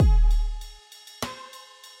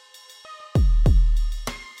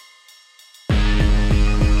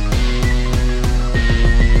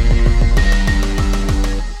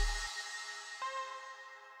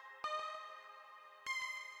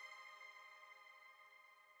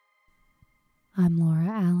I'm Laura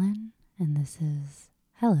Allen, and this is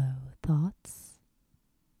Hello Thoughts.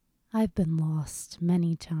 I've been lost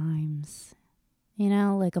many times.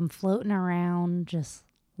 Like I'm floating around, just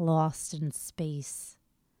lost in space.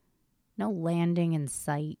 No landing in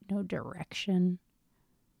sight, no direction.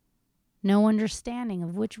 No understanding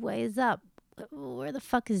of which way is up, where the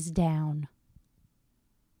fuck is down.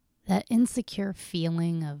 That insecure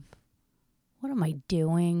feeling of, what am I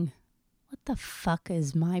doing? What the fuck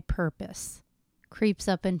is my purpose? Creeps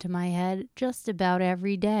up into my head just about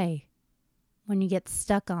every day. When you get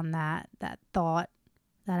stuck on that thought,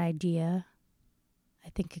 that idea, I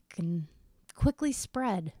think it can quickly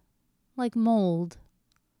spread like mold.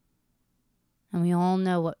 And we all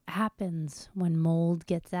know what happens when mold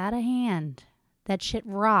gets out of hand. That shit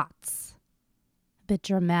rots. A bit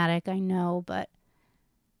dramatic, I know, but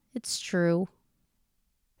it's true.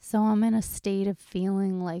 So I'm in a state of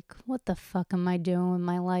feeling like, what the fuck am I doing with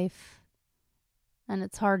my life? And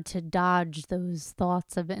it's hard to dodge those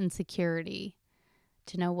thoughts of insecurity,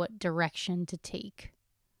 to know what direction to take.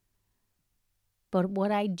 But what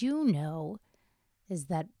I do know is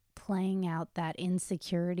that playing out that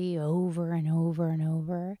insecurity over and over and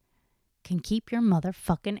over can keep your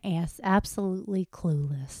motherfucking ass absolutely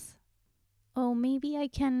clueless. Oh, maybe I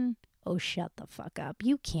can. Oh, shut the fuck up.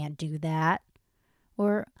 You can't do that.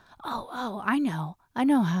 Or, I know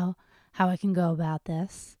how I can go about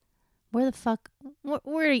this. Where the fuck,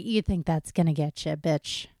 where do you think that's gonna get you,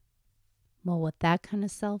 bitch? Well, with that kind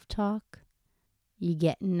of self-talk, you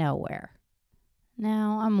get nowhere.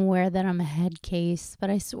 Now, I'm aware that I'm a head case, but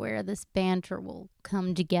I swear this banter will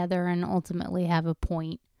come together and ultimately have a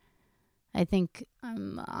point. I think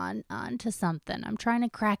I'm on to something. I'm trying to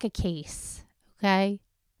crack a case, okay?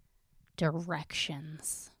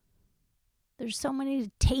 Directions. There's so many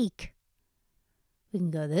to take. We can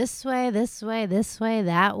go this way, this way, this way,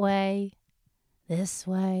 that way, this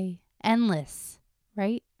way. Endless,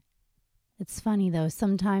 right? It's funny, though.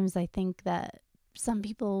 Sometimes I think that some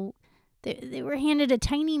people, they were handed a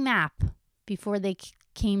tiny map before they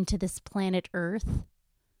came to this planet Earth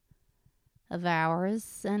of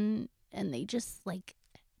ours. And they just,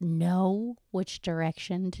 know which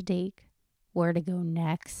direction to take, where to go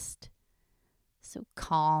next. So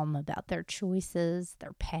calm about their choices,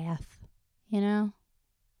 their path,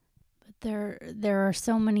 But there are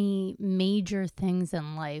so many major things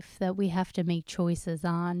in life that we have to make choices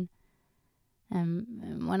on.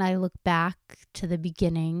 And when I look back to the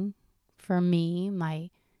beginning, for me, my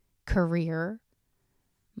career,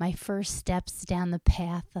 my first steps down the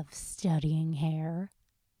path of studying hair,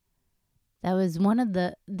 that was one of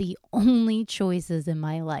the only choices in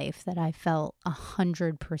my life that I felt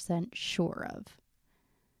 100% sure of.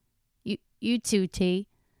 You too, T.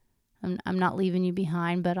 I'm not leaving you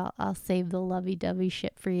behind, but I'll save the lovey-dovey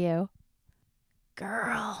shit for you.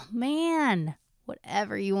 Girl, man,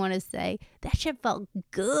 whatever you want to say, that shit felt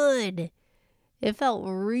good. It felt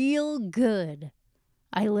real good.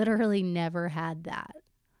 I literally never had that.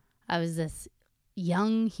 I was this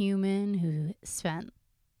young human who spent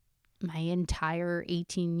my entire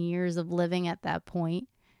 18 years of living at that point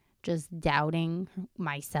just doubting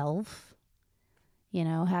myself.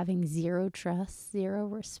 Having zero trust, zero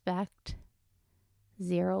respect,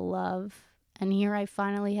 zero love. And here I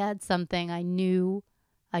finally had something I knew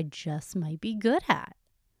I just might be good at.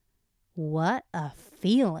 What a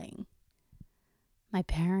feeling. My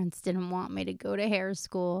parents didn't want me to go to hair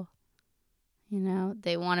school.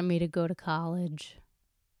 They wanted me to go to college.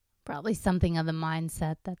 Probably something of the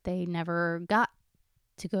mindset that they never got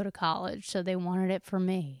to go to college, so they wanted it for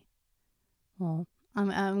me. Well,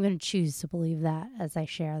 I'm going to choose to believe that as I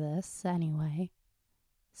share this anyway.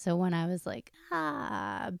 So when I was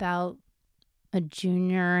about a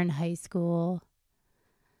junior in high school,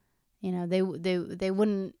 they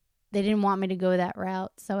didn't want me to go that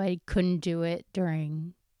route, so I couldn't do it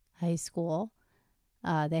during high school.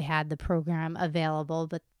 They had the program available,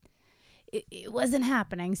 but it wasn't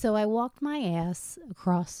happening. So I walked my ass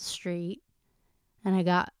across the street, and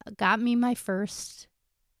I got me my first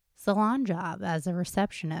salon job as a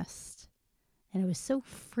receptionist. And it was so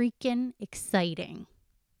freaking exciting,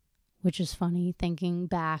 which is funny thinking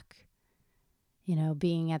back,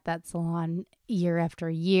 being at that salon year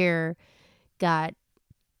after year it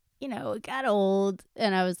got old,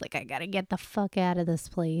 and I was like, I gotta get the fuck out of this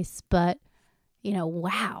place. But,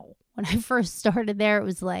 wow. When I first started there, it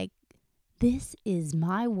was like, this is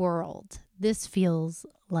my world. This feels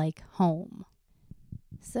like home.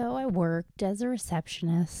 So I worked as a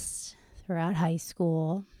receptionist throughout high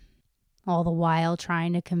school, all the while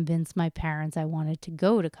trying to convince my parents I wanted to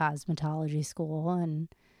go to cosmetology school. And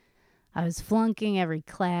I was flunking every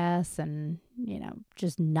class and,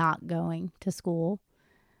 just not going to school.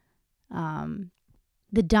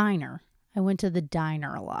 The diner. I went to the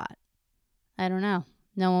diner a lot. I don't know.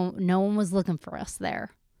 No one was looking for us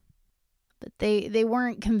there. But they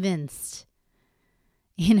weren't convinced.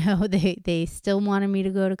 They still wanted me to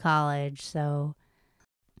go to college. So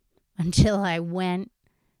until I went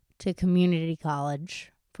to community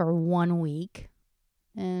college for 1 week,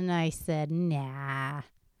 and I said, nah,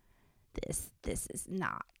 this is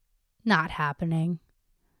not happening.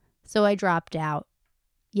 So I dropped out.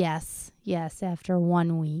 Yes, after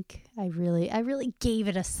 1 week, I really gave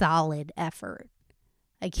it a solid effort.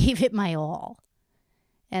 I gave it my all.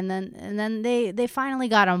 And then they finally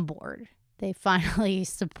got on board. They finally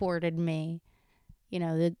supported me.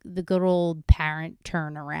 The good old parent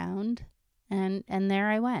turnaround. And there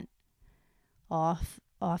I went. Off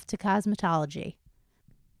to cosmetology.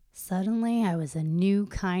 Suddenly I was a new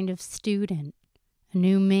kind of student. A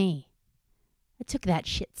new me. I took that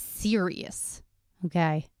shit serious.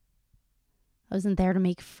 Okay? I wasn't there to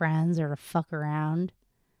make friends or to fuck around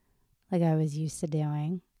like I was used to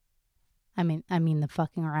doing. I mean the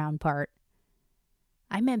fucking around part.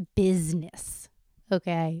 I meant business,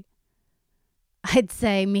 okay? I'd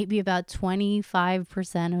say maybe about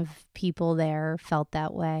 25% of people there felt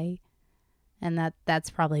that way. And that's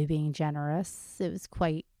probably being generous. It was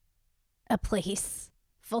quite a place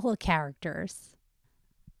full of characters.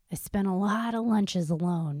 I spent a lot of lunches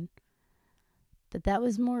alone. But that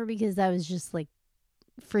was more because I was just like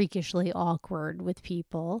freakishly awkward with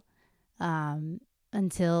people.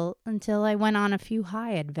 Until I went on a few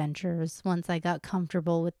high adventures once I got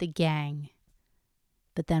comfortable with the gang.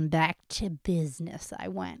 But then back to business I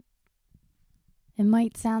went. It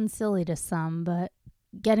might sound silly to some, but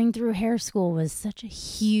getting through hair school was such a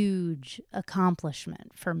huge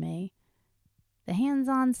accomplishment for me. The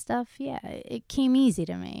hands-on stuff, yeah, it came easy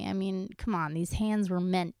to me. I mean, come on, these hands were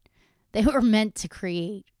meant to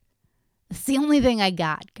create. It's the only thing I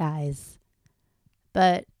got, guys.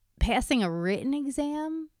 But passing a written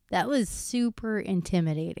exam, that was super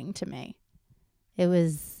intimidating to me. It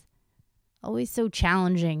was always so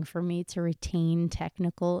challenging for me to retain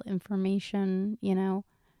technical information,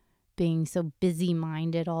 being so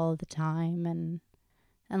busy-minded all the time. And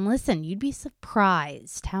listen, you'd be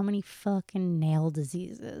surprised how many fucking nail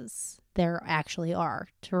diseases there actually are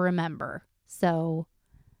to remember. So,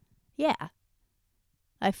 yeah,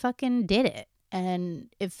 I fucking did it. And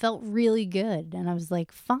it felt really good. And I was like,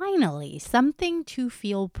 finally, something to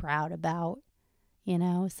feel proud about,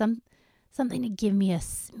 something to give me a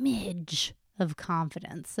smidge of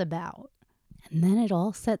confidence about. And then it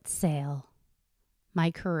all set sail. My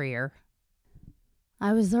career.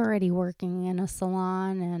 I was already working in a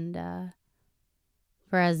salon, and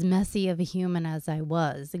for as messy of a human as I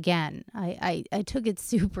was, again, I took it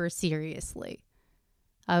super seriously.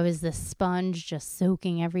 I was this sponge just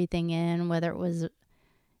soaking everything in, whether it was,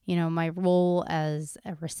 my role as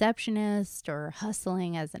a receptionist or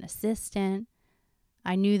hustling as an assistant.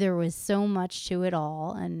 I knew there was so much to it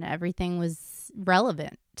all, and everything was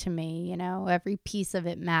relevant to me, every piece of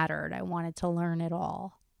it mattered. I wanted to learn it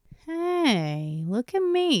all. Hey, look at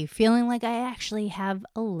me, feeling like I actually have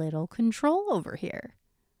a little control over here.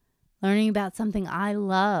 Learning about something I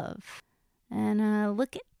love. And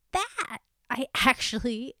look at that. I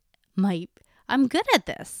actually I'm good at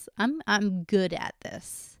this. I'm good at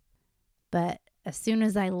this. But as soon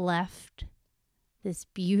as I left this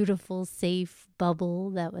beautiful, safe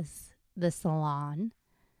bubble that was the salon,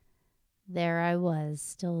 there I was,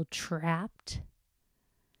 still trapped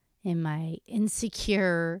in my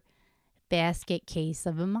insecure basket case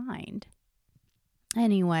of a mind.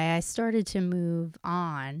 Anyway, I started to move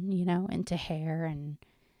on, into hair and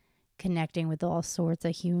connecting with all sorts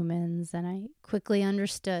of humans. And I quickly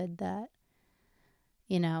understood that,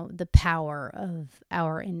 the power of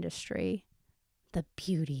our industry, the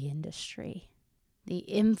beauty industry, the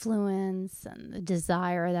influence and the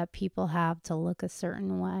desire that people have to look a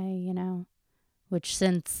certain way, which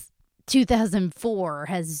since 2004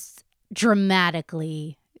 has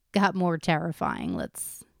dramatically got more terrifying.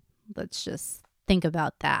 Let's just think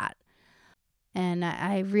about that. And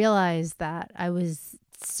I realized that I was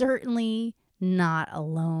certainly not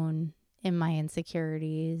alone in my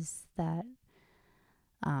insecurities, that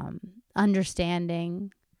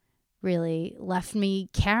understanding really left me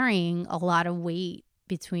carrying a lot of weight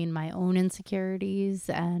between my own insecurities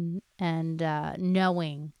and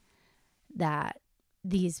knowing that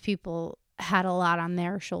these people had a lot on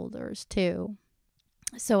their shoulders too.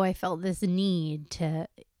 So I felt this need to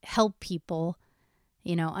help people,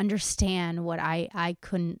 understand what I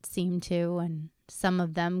couldn't seem to, and some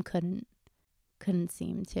of them couldn't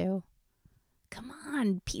seem to. come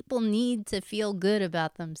on, people need to feel good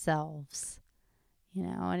about themselves,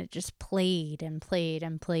 and it just played and played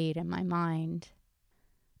and played in my mind.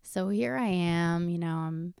 So here I am,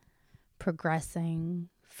 I'm progressing,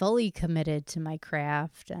 fully committed to my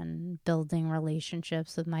craft and building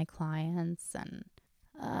relationships with my clients. And,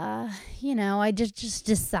 I just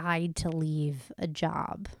decide to leave a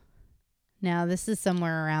job. Now, this is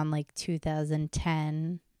somewhere around like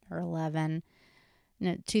 2010 or 11.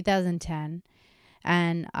 No, 2010.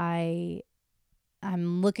 And I'm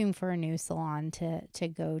looking for a new salon to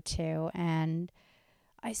go to. And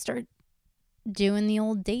I start doing the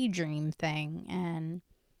old daydream thing. And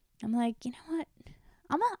I'm like, you know what?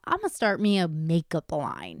 I'm gonna start me a makeup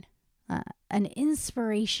line, an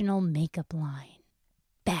inspirational makeup line.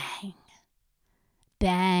 Bang,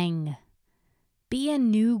 bang, be a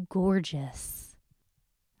new gorgeous.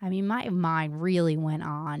 I mean, my mind really went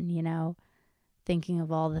on, thinking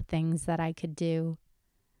of all the things that I could do.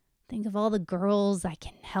 Think of all the girls I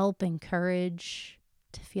can help encourage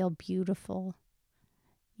to feel beautiful,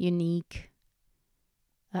 unique,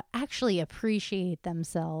 actually appreciate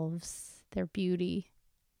themselves, their beauty,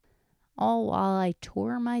 all while I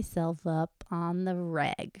tore myself up on the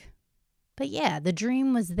reg. But yeah, the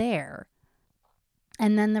dream was there.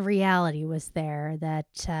 And then the reality was there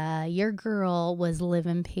that your girl was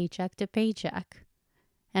living paycheck to paycheck.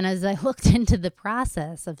 And as I looked into the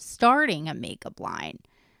process of starting a makeup line,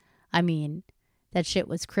 I mean, that shit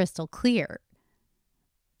was crystal clear.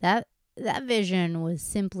 That vision was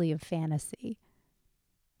simply a fantasy.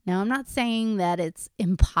 Now, I'm not saying that it's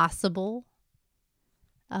impossible.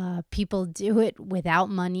 People do it without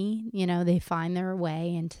money. They find their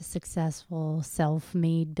way into successful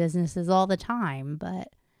self-made businesses all the time.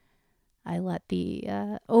 But I let the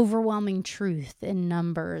overwhelming truth in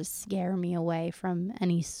numbers scare me away from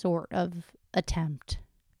any sort of attempt.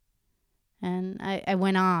 And I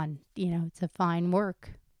went on, to find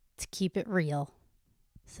work, to keep it real.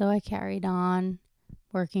 So I carried on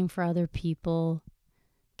working for other people,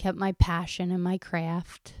 kept my passion in my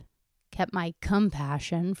craft, kept my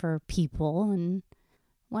compassion for people, and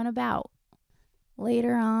went about.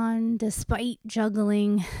 Later on, despite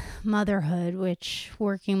juggling motherhood, which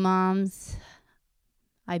working moms,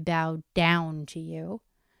 I bow down to you.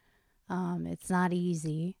 It's not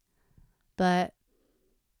easy, but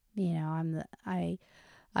I'm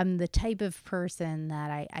the type of person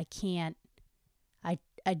that I can't.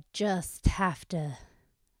 I just have to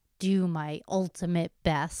do my ultimate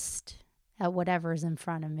best at whatever's in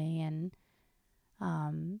front of me. And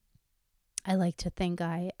I like to think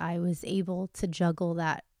I was able to juggle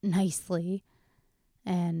that nicely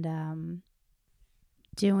and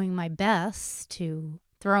doing my best to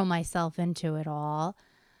throw myself into it all.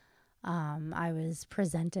 I was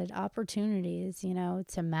presented opportunities,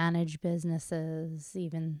 to manage businesses,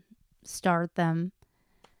 even start them.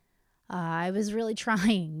 I was really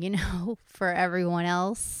trying, for everyone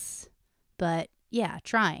else, but yeah,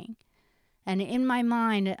 trying. And in my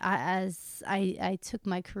mind, as I took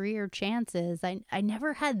my career chances, I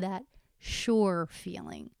never had that sure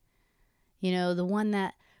feeling. The one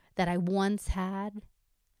that I once had,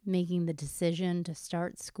 making the decision to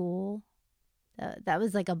start school. That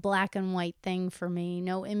was like a black and white thing for me.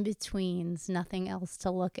 No in-betweens, nothing else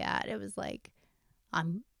to look at. It was like,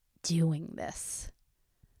 I'm doing this.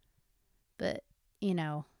 But,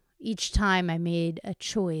 each time I made a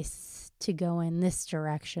choice to go in this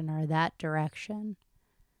direction or that direction,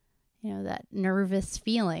 that nervous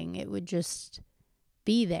feeling, it would just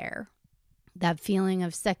be there. That feeling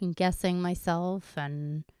of second guessing myself,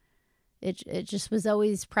 and it just was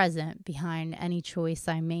always present behind any choice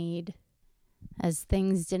I made. As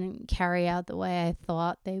things didn't carry out the way I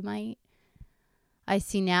thought they might, I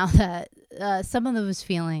see now that some of those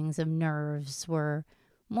feelings of nerves were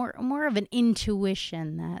more of an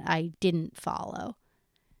intuition that I didn't follow.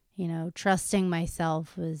 Trusting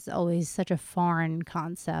myself was always such a foreign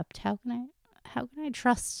concept. How can I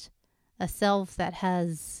trust a self that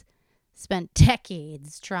has spent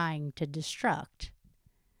decades trying to destruct?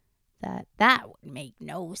 That would make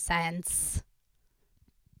no sense.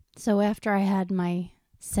 So after I had my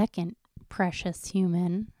second precious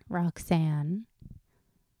human, Roxanne,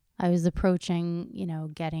 I was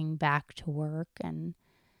approaching, getting back to work. And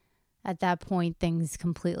at that point, things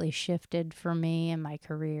completely shifted for me and my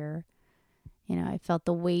career. I felt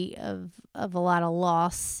the weight of a lot of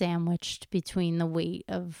loss sandwiched between the weight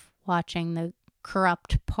of watching the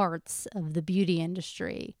corrupt parts of the beauty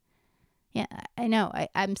industry. Yeah, I know.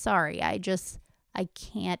 I'm sorry. I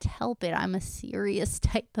can't help it. I'm a serious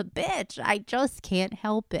type of bitch. I just can't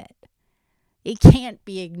help it. It can't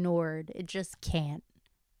be ignored. It just can't.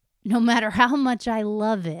 no matter how much I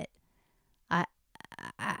love it, I,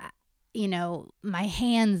 my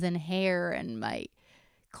hands and hair and my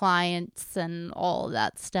clients and all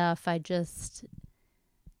that stuff, it just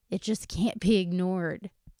can't be ignored.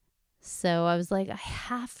 So I was like, I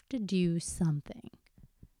have to do something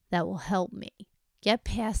that will help me get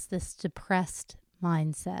past this depressed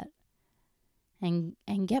mindset and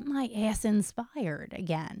get my ass inspired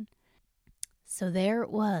again. So there it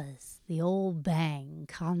was, the old bang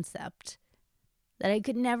concept that I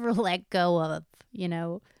could never let go of,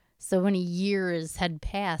 So many years had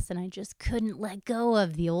passed and I just couldn't let go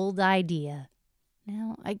of the old idea.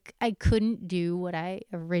 Now, I couldn't do what I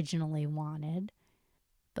originally wanted,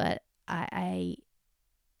 but I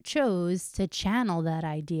chose to channel that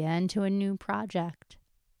idea into a new project.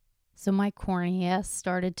 So my corny ass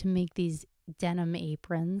started to make these denim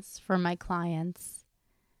aprons for my clients.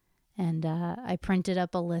 And I printed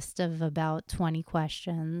up a list of about 20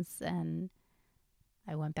 questions and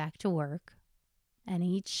I went back to work. And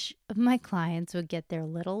each of my clients would get their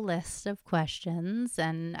little list of questions.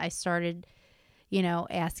 And I started,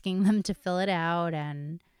 asking them to fill it out.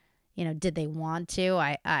 And, did they want to?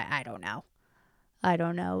 I don't know. I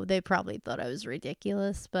don't know. They probably thought I was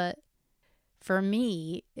ridiculous. But for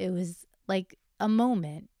me, it was like a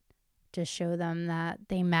moment to show them that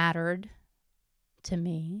they mattered to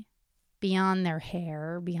me beyond their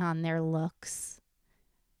hair, beyond their looks,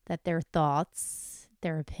 that their thoughts,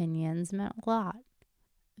 their opinions meant a lot.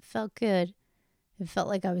 It felt good. It felt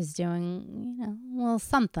like I was doing,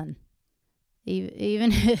 something.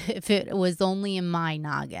 Even if it was only in my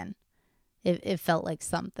noggin, it felt like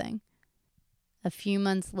something. A few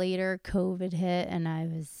months later, COVID hit and I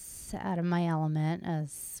was out of my element,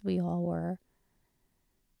 as we all were.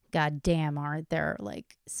 God damn, aren't there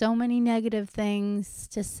like so many negative things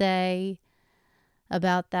to say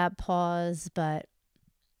about that pause? But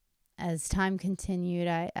as time continued,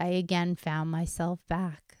 I again found myself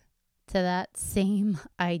back to that same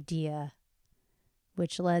idea,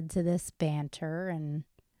 which led to this banter and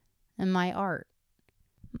my art.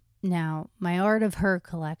 Now, my Art of Her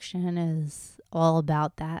collection is all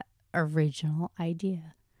about that original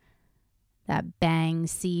idea. That bang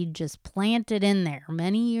seed just planted in there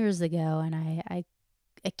many years ago, and I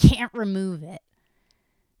can't remove it.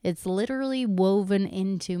 It's literally woven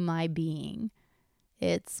into my being.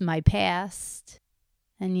 It's my past,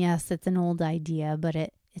 and yes, it's an old idea, but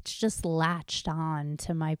it's just latched on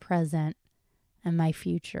to my present and my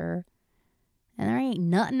future, and there ain't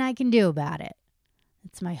nothing I can do about it.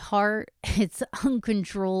 It's my heart. It's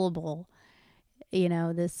uncontrollable,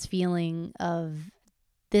 this feeling of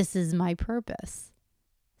this is my purpose.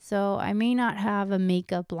 So I may not have a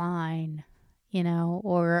makeup line,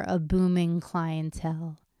 or a booming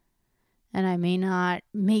clientele. And I may not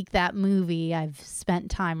make that movie I've spent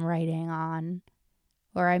time writing on,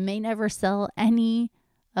 or I may never sell any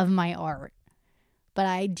of my art. But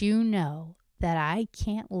I do know that I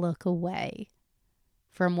can't look away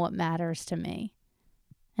from what matters to me.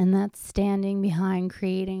 And that's standing behind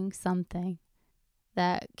creating something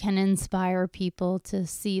that can inspire people to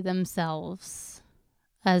see themselves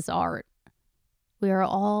as art. We are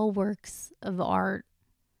all works of art,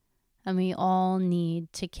 and we all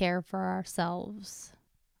need to care for ourselves.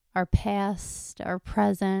 Our past, our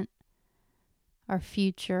present, our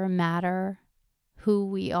future matter. Who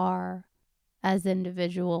we are as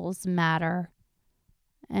individuals matter.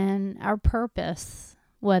 And our purpose,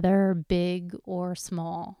 whether big or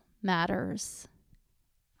small, matters.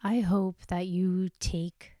 I hope that you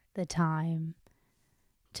take the time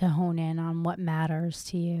to hone in on what matters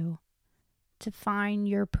to you, to find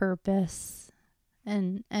your purpose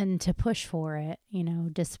and to push for it,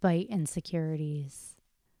 despite insecurities.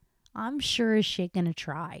 I'm sure as shit gonna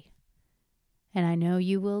try. And I know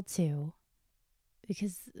you will too.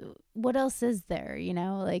 Because what else is there,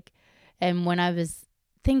 and when I was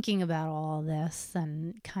thinking about all this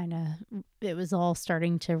and kind of it was all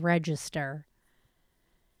starting to register,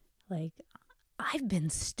 like, I've been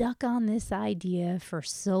stuck on this idea for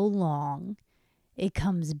so long. It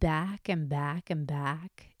comes back and back and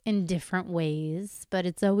back in different ways, but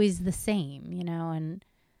it's always the same, and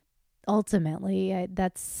ultimately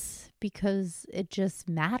that's because it just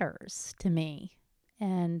matters to me.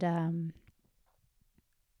 And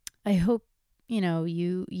I hope,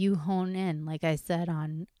 you hone in, like I said,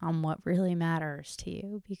 on what really matters to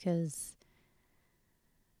you, because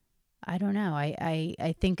I don't know.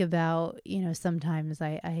 I think about, sometimes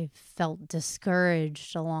I felt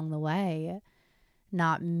discouraged along the way,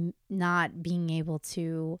 not being able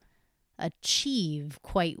to achieve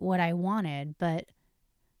quite what I wanted. But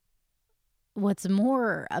what's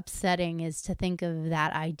more upsetting is to think of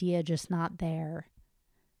that idea just not there.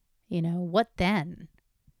 You know, what then?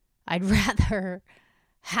 I'd rather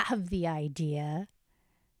have the idea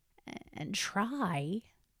and try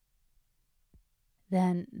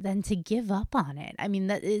than to give up on it. I mean,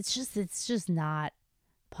 that it's just not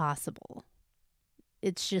possible.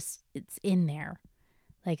 It's in there,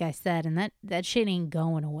 like I said, and that shit ain't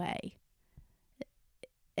going away.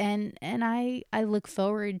 And I look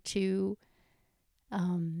forward to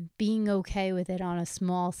being okay with it on a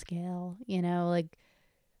small scale. You know, like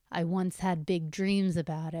I once had big dreams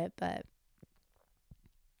about it, but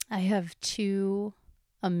I have 2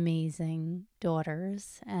 amazing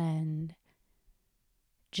daughters, and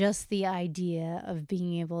just the idea of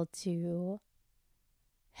being able to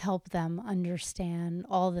help them understand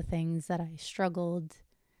all the things that I struggled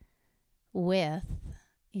with,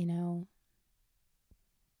 you know,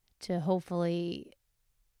 to hopefully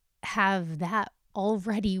have that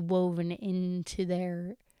already woven into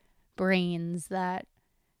their brains that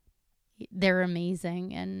they're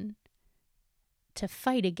amazing, and to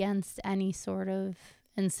fight against any sort of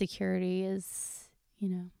insecurity is, you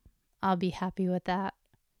know, I'll be happy with that.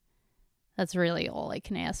 That's really all I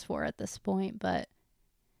can ask for at this point. But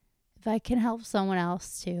if I can help someone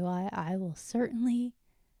else too, I will certainly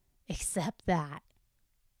accept that.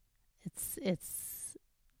 It's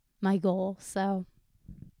my goal. So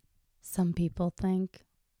some people think,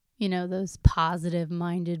 you know, those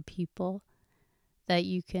positive-minded people, that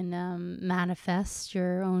you can manifest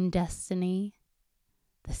your own destiny.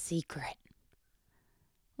 The secret.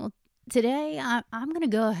 Well, today I'm going to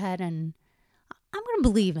go ahead and I'm going to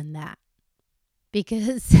believe in that.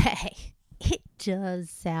 Because, hey, it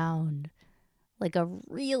does sound like a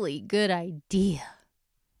really good idea,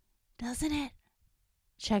 doesn't it?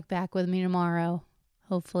 Check back with me tomorrow.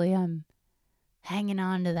 Hopefully I'm hanging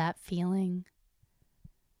on to that feeling.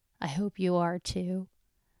 I hope you are too.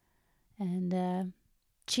 And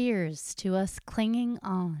cheers to us clinging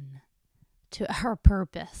on to our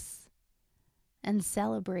purpose and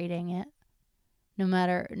celebrating it, no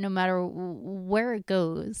matter where it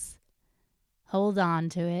goes. Hold on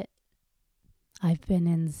to it. I've been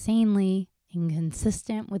insanely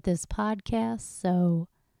inconsistent with this podcast, so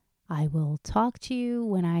I will talk to you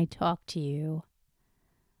when I talk to you.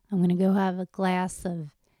 I'm going to go have a glass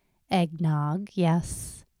of eggnog.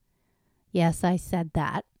 Yes, I said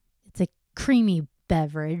that. It's a creamy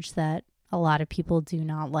beverage that a lot of people do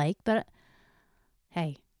not like, but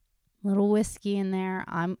hey, little whiskey in there.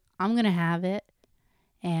 I'm going to have it.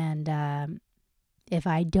 And if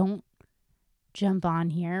I don't jump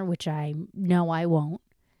on here, which I know I won't,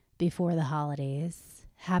 before the holidays,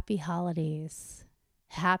 happy holidays.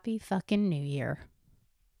 Happy fucking New Year.